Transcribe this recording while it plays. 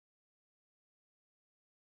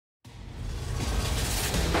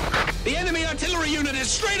The enemy artillery unit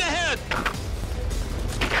is straight ahead!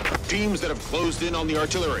 Teams that have closed in on the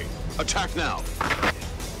artillery, attack now.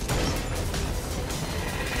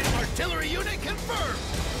 Artillery unit confirmed!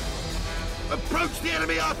 Approach the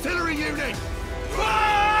enemy artillery unit!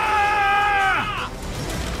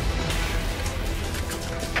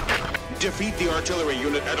 Defeat the artillery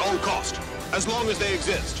unit at all cost. As long as they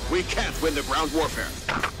exist, we can't win the ground warfare.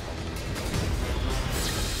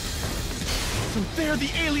 So they're the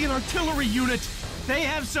alien artillery unit! They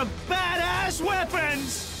have some badass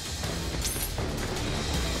weapons!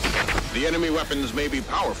 The enemy weapons may be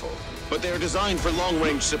powerful, but they're designed for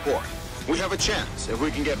long-range support. We have a chance if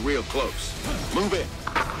we can get real close. Move in.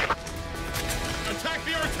 Attack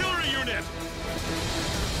the artillery unit!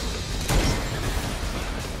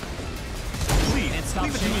 Please, And stop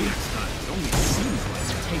leave it to me shaking. next time. It only seems like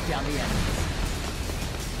to take down the enemy.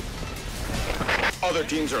 Other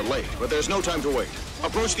teams are late, but there's no time to wait.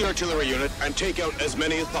 Approach the artillery unit and take out as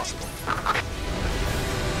many as possible.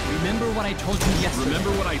 Remember what I told you yesterday?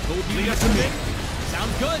 Remember what I told you yesterday?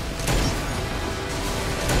 Sounds good.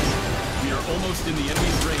 We are almost in the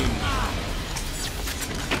enemy's range.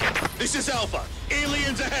 This is Alpha.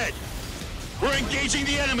 Aliens ahead! We're engaging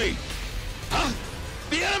the enemy! Huh?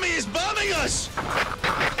 The enemy is bombing us!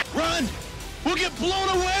 Run! We'll get blown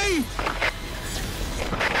away!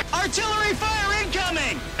 Artillery fire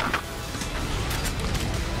incoming!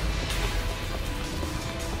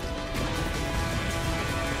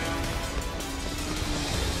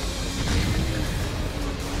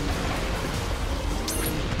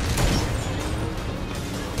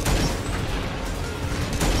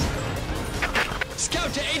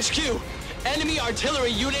 Scout to HQ! Enemy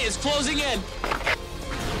artillery unit is closing in!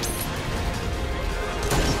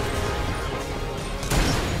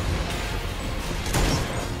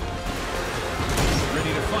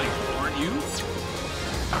 Ready to fight, aren't you?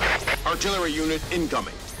 Artillery unit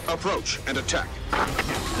incoming. Approach and attack.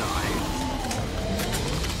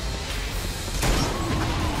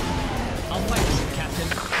 I'll fight with you, Captain.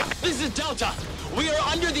 This is Delta! We are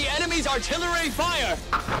under the enemy's artillery fire!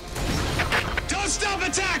 Don't stop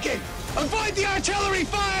attacking! Avoid the artillery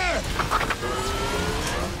fire!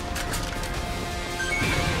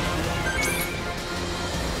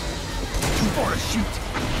 Too far to shoot.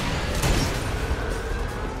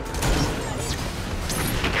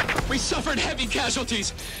 We suffered heavy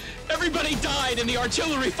casualties! Everybody died in the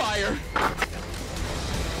artillery fire!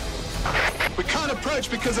 We can't approach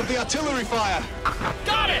because of the artillery fire!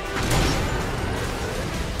 Got it!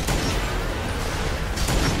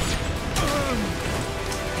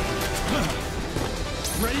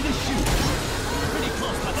 Ready to shoot. Pretty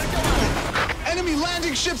close, but they're going. Enemy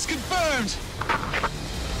landing ships confirmed!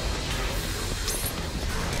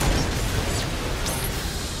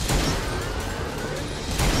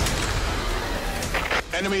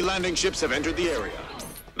 Enemy landing ships have entered the area.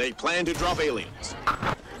 They plan to drop aliens.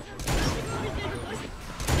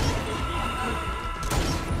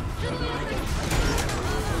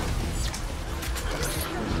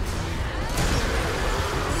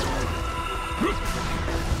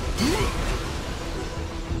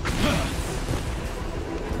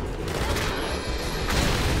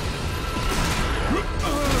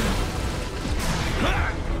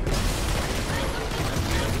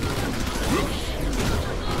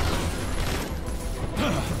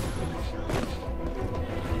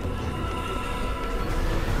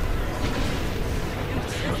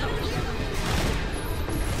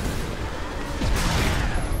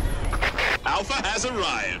 Alpha has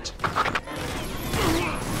arrived!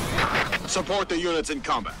 Support the units in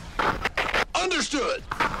combat. Understood!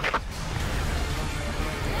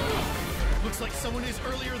 Looks like someone is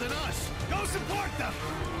earlier than us. Go support them!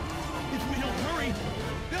 If we don't hurry,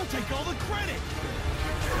 they'll take all the credit!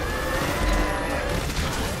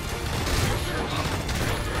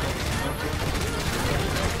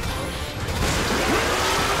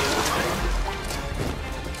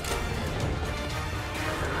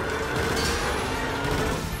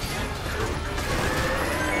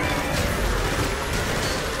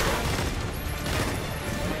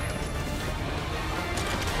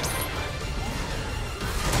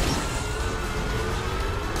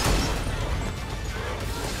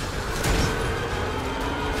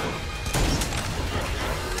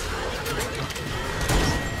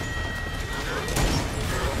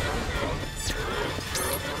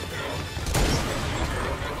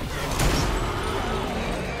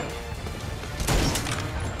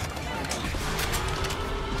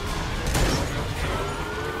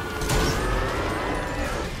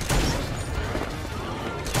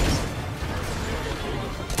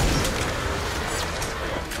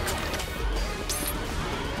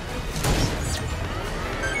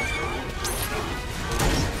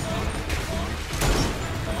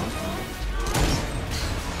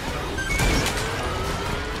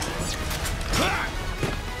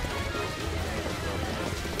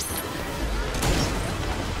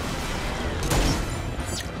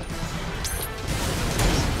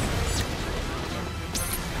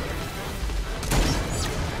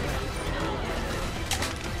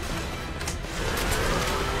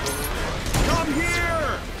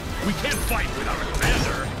 We can't fight without a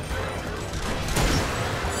commander.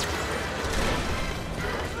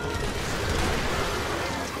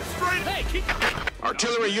 Straight Hey, keep...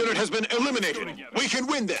 Artillery unit has been eliminated. We can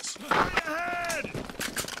win this. ahead!